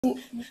Shut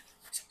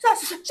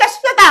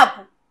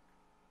up!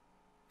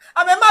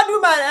 I'm a mad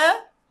woman, eh?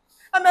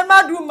 I'm a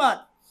mad woman.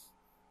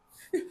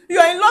 You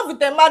are in love with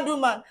a mad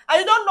woman, and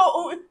you don't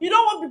know. You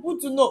don't want people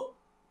to know.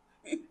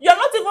 You're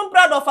not even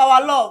proud of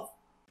our love.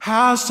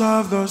 House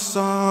of the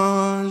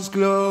Suns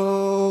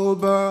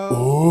Global.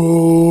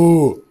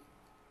 Oh,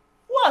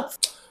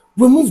 What?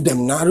 remove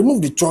them now.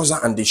 Remove the trouser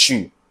and the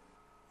shoe.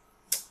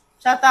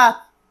 Shut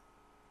up.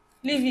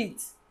 Leave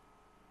it.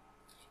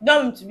 You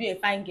don't want me to be a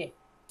fine girl.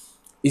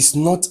 It's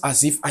not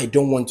as if I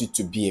don't want you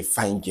to be a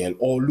fine girl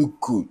or look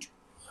good.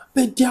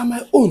 But they are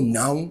my own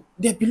now.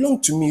 They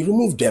belong to me.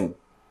 Remove them.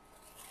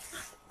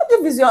 What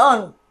if it's your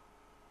own?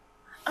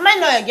 Am I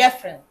not your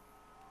girlfriend?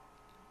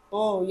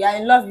 Oh, you're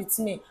in love with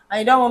me, and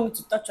you don't want me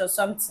to touch or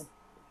something.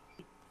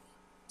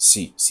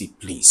 See,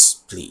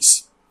 please.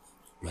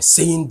 You're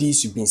saying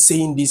this, you've been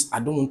saying this. I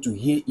don't want to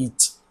hear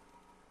it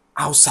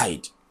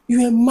outside.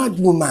 You're a mad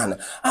woman.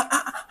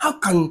 How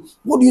can,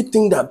 what do you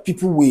think that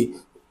people will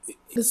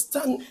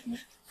understand?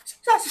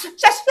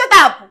 Shut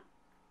up!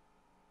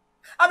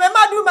 I'm a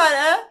mad woman,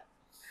 eh?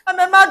 I'm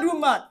a mad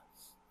woman.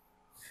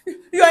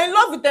 You are in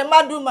love with a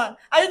mad woman,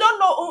 and you don't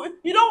know.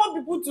 You don't want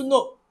people to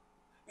know.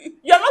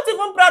 You're not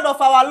even proud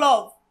of our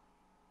love.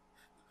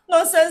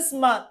 Nonsense,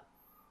 man.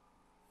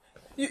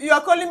 You are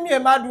calling me a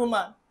mad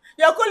woman.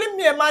 You are calling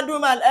me a mad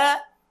woman, eh?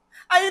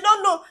 And you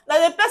don't know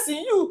that the person,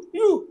 you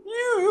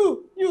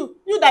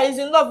that is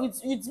in love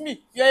with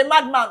me, you're a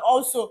madman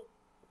also.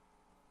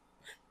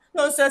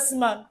 Nonsense,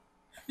 man.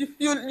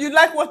 You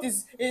like what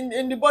is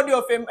in the body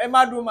of a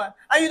mad woman,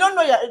 and you don't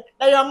know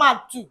that you're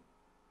mad too.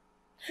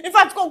 In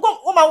fact, come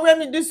and wear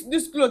me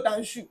this cloth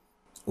and shoe.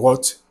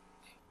 What?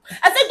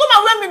 I said, come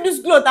and wear me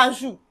this cloth and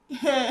shoe.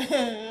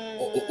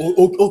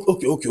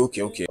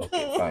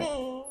 Okay, fine.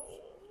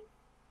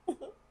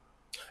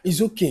 It's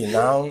okay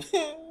now.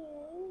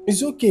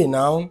 It's okay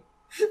now.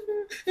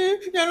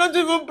 You're not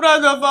even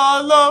proud of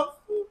our love.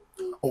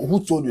 Oh,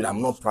 who told you that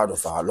I'm not proud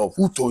of our love?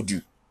 Who told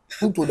you?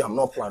 Who told you I'm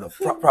not proud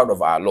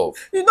of our love?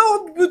 You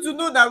don't want people to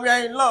know that we are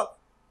in love.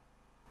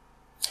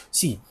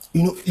 See,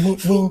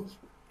 when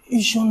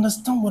you should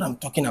understand what I'm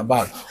talking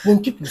about.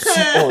 When people see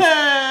us,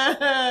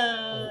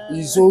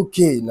 it's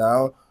okay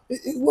now.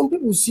 When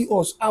people see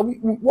us, are we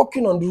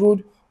walking on the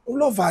road,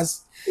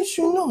 lovers? You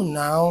should know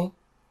now.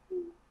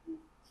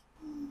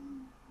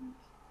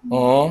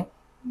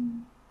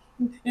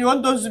 You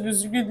want us to be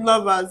secret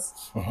lovers.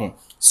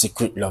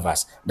 Secret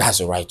lovers. That's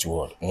the right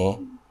word.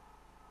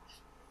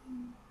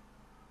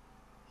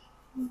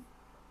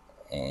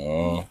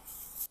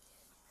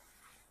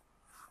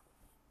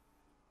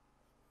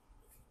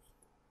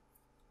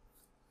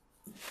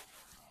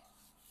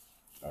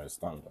 I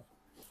understand that.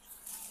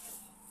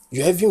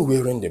 You're even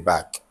wearing the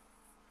bag.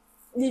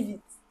 Leave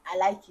it. I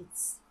like it.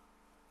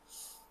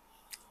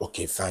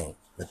 Okay, fine.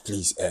 But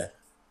please,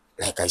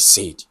 like I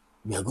said,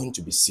 we are going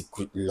to be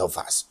secret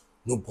lovers.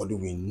 Nobody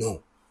will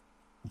know.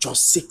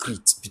 Just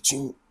secret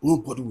between,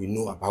 nobody will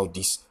know about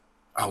this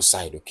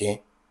outside,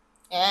 okay?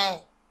 Eh.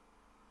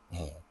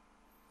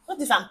 What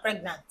if I'm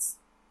pregnant?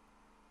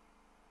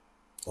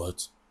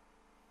 What?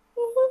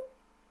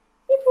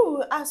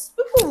 People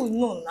will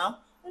know now.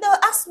 They'll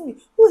ask me,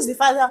 who is the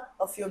father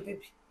of your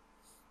baby?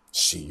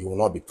 See, you will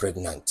not be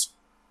pregnant.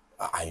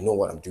 I know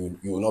what I'm doing.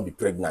 You will not be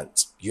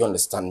pregnant. You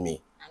understand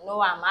me? I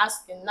know I'm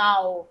asking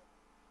now,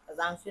 because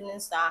I'm feeling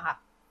somehow.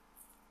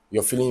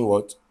 You're feeling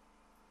what?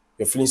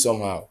 You're feeling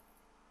somehow.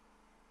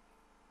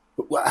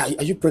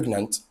 Are you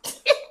pregnant?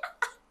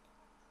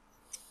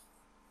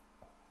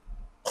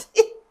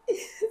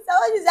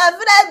 Someone is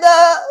afraid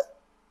though.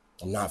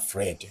 I'm not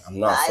afraid. I'm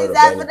not afraid of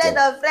He's anything. afraid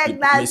of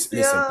pregnancy.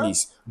 Listen,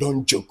 please.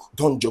 Don't joke.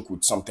 Don't joke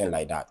with something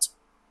like that.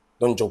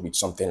 Don't joke with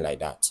something like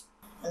that.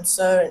 I'm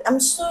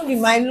sorry,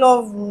 my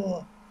love.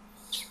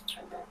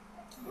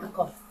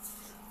 Come.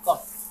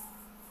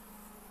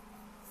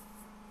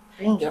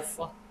 Bring your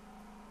phone.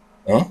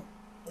 Huh?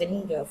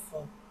 Bring your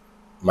phone.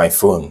 My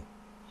phone.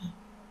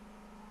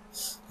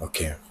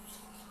 Okay.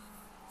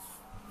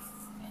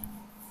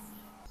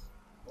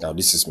 Now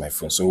this is my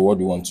phone. So what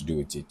do you want to do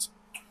with it?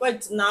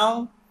 Wait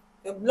now.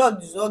 Your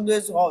blood is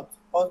always hot.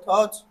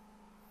 Hot.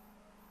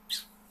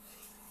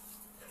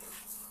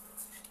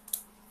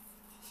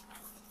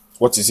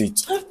 What is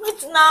it?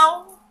 Wait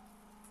now.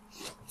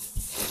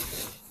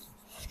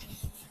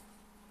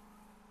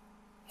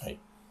 Hey.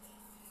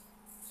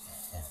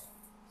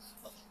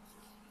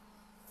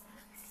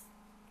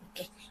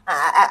 Okay.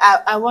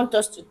 I want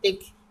us to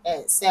take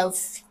a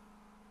selfie.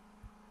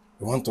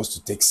 You want us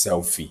to take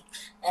selfie?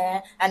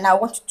 And I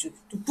want you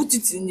to put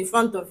it in the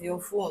front of your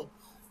phone.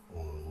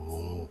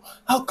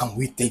 How can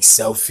we take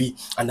selfie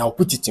and I'll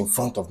put it in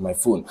front of my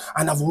phone?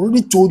 And I've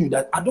already told you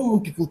that I don't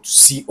want people to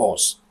see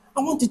us.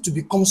 I want it to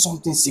become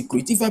something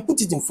secret. If I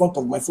put it in front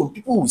of my phone,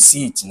 people will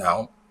see it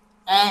now.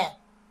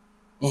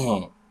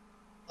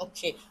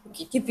 Okay,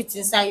 keep it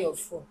inside your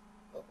phone.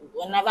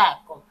 Whenever I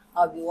come,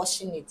 I'll be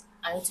watching it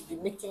and it will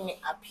be making me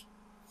happy.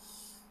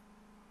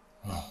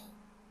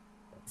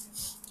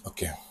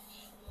 Okay.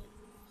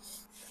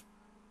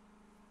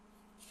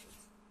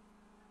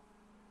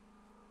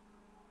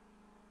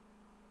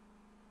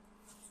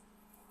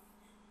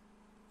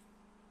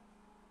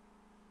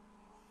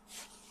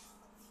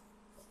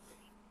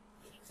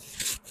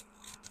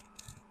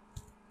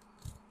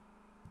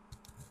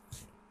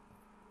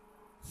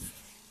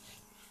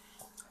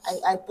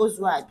 I pose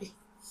well, abi.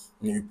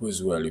 You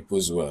pose well, you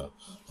pose well.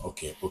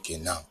 Okay,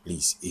 now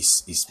please,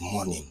 it's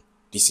morning.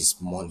 This is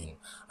morning.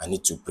 I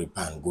need to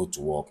prepare and go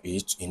to work. You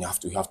have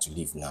to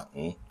leave now.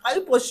 Are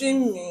you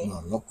pushing me? No,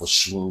 I'm not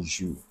pushing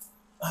you.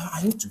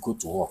 I need to go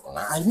to work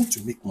now. I need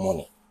to make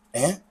money.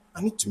 I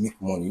need to make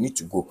money. You need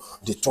to go.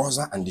 The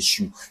trouser and the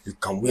shoe, you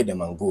can wear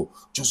them and go.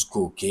 Just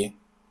go, okay?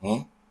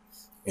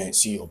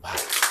 See your bag.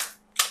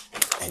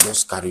 And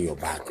just carry your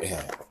bag. You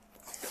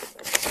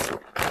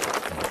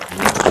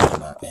need to go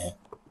now,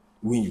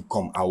 When you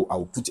come, I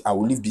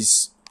will leave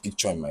this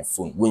picture in my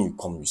phone. When you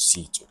come, you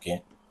see it,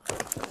 okay?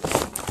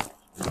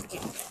 Okay.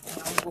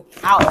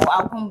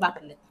 I'll come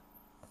back later.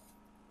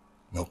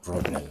 No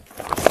problem.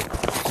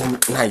 Come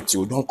night,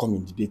 you don't come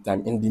in the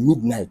daytime. In the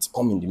midnight,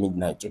 come in the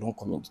midnight. You don't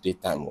come in the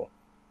daytime,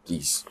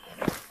 please.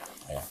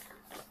 Yeah.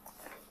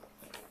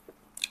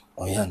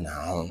 Oh yeah,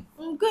 now.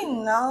 I'm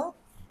going now.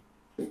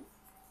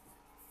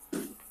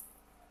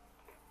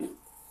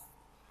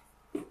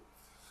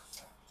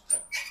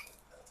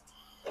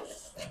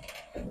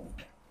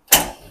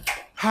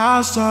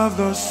 House of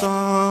the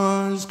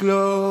Suns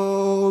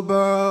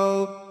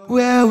Global,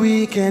 where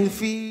we can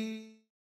feel